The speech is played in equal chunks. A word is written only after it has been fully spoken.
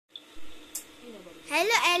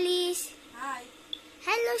Hello Alice. Hi.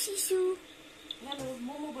 Hello Sisu. Hello,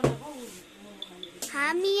 momo बनाएको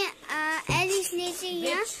हामी एलिसले चाहिँ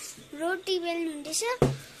यहाँ रोटी बेल्नु हुँदैछ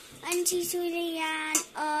अनि सिसुले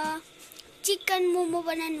यहाँ चिकन मोमो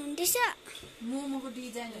बनाउनु हुँदैछ। मोमोको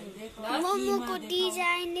डिजाइनहरु देखो। मोमोको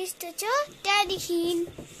डिजाइन यस्तो छ। त्यहाँदेखि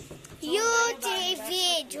यो चाहिँ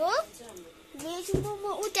भेज हो। भेज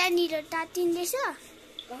मोमो उतानिर तातिँदैछ।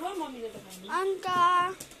 अन्त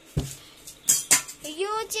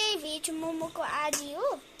यो चाहिँ भेज मोमोको आदि हो।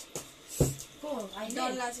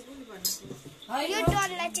 डल्ला चाहिँ कुन बनाएको? यो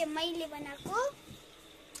डल्ला चाहिँ मैले बनाएको।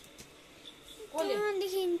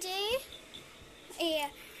 त्यहाँदेखि चाहिँ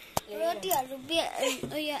रोटीहरु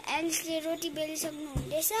यो एलिसले रोटी बेलिसक्नु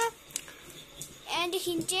हुँदैछ।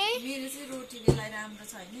 त्यहाँदेखि चाहिँ मेरो चाहिँ रोटी बेलाइ राम्रो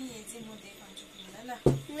छ हैन, यही चाहिँ म देखाउँछु तिमीलाई ल।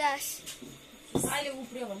 लस अहिले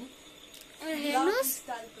उफ्रियो भने हेर्नुस्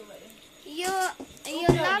स्टाइलको भयो। यो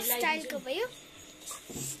लभ स्टाइलको भयो।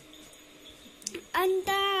 अन्त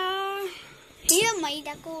यो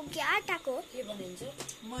मैदाको कि आटाको के बनिन्छ?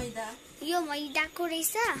 मैदा। यो मैदाको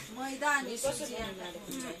रहेछ। मैदा अनि सुजी आटाको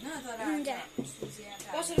हुन्छ हैन, तर सुजी आटा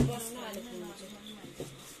कसरी बनाउनु हालेको हुन्छ?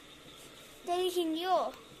 त्यहाँदेखि यो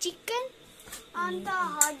चिकन अन्त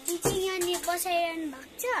हड्डी चाहिँ यहाँनिर बसाइरहनु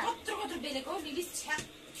भएको छ। कत्रो कत्रो बेलेको दिदी छ्या।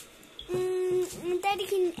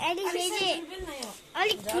 त्यहाँदेखि एलिसले चाहिँ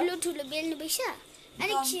अलिक ठुलो ठुलो बेल्नु भएछ।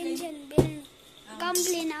 अलिक सानो बेल्नु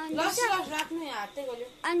कम्प्लेन आउँदैछ।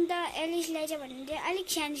 अन्त एलिसलाई चाहिँ भन्दै अलिक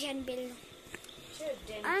सानो सानो बेल्नु।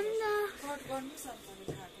 अन्त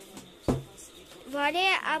भरे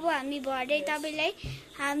अब हामी भरे तपाईलाई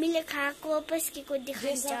हामीले खाएको पस्केको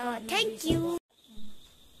देखाउँछ। Thank you.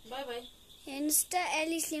 Bye bye. हेर्नुस् त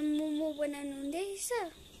एलिसले मोमो बनाउनु हुँदैछ।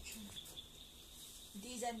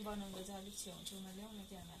 डिजाइन बनाउँदा चाहिँ अलिक छेउछेउमा ल्याउन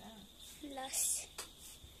क्यामेरा। लस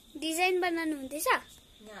डिजाइन बनाउनु हुँदैछ।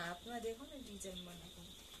 यहाँ हातमा देखौ न डिजाइन बनाएको।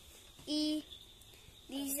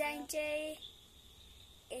 डिजाइन चाहिँ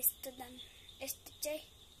यस्तो दाम यस्तो चाहिँ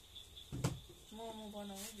मोमो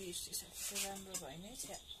बनाउनु बिर्सिसक्छु, राम्रो भएन छ।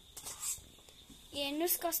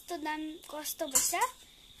 हेर्नुस् कस्तो दाम कस्तो भएछ।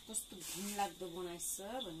 कस्तो घिनलाग्दो बनाइछ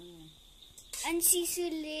भन्नु नि। अनि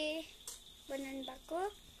सिसुले बनाउनु भएको।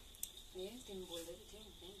 तिमी बोल्दै थियौ नि।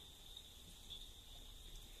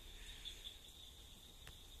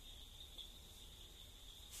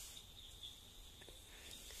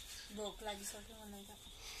 भोक लागिसक्यो मलाई त।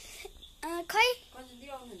 खै कहिले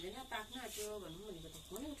आउनु हुँदैन, पाक्न आँट्यो भन्नु भनेको त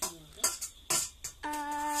फोनै उठाउनु हुन्छ।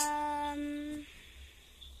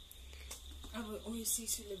 अब उयो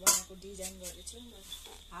सिसुले बनाएको डिजाइन गरेछु नि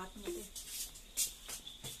हातमा चाहिँ।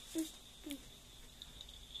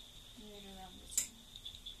 मेरो राम्रो छ।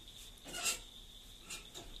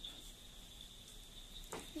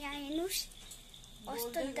 यहाँ हेर्नुस्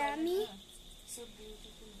कस्तो दामी। So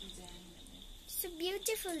beautiful design. So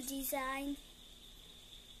beautiful design.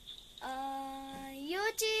 यो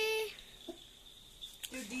चाहिँ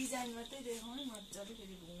त्यो डिजाइन मात्रै देखाउनु मजाले,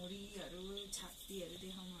 फेरि भुँडीहरु छातीहरु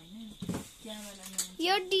देखाउनु हैन। क्यामेरामा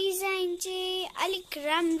यो डिजाइन चाहिँ अलिक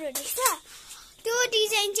राम्रो रहेछ। त्यो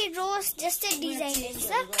डिजाइन चाहिँ रोज जस्तै डिजाइन रहेछ।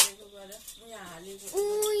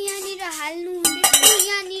 यहाँनिर हाल्नु हुँदैछ।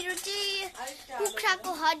 यहाँनिर चाहिँ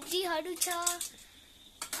कुखुराको हड्डीहरु छ।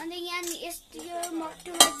 अन्त यहाँ यस्तो यो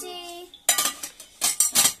मक्टुमा चाहिँ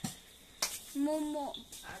मोमो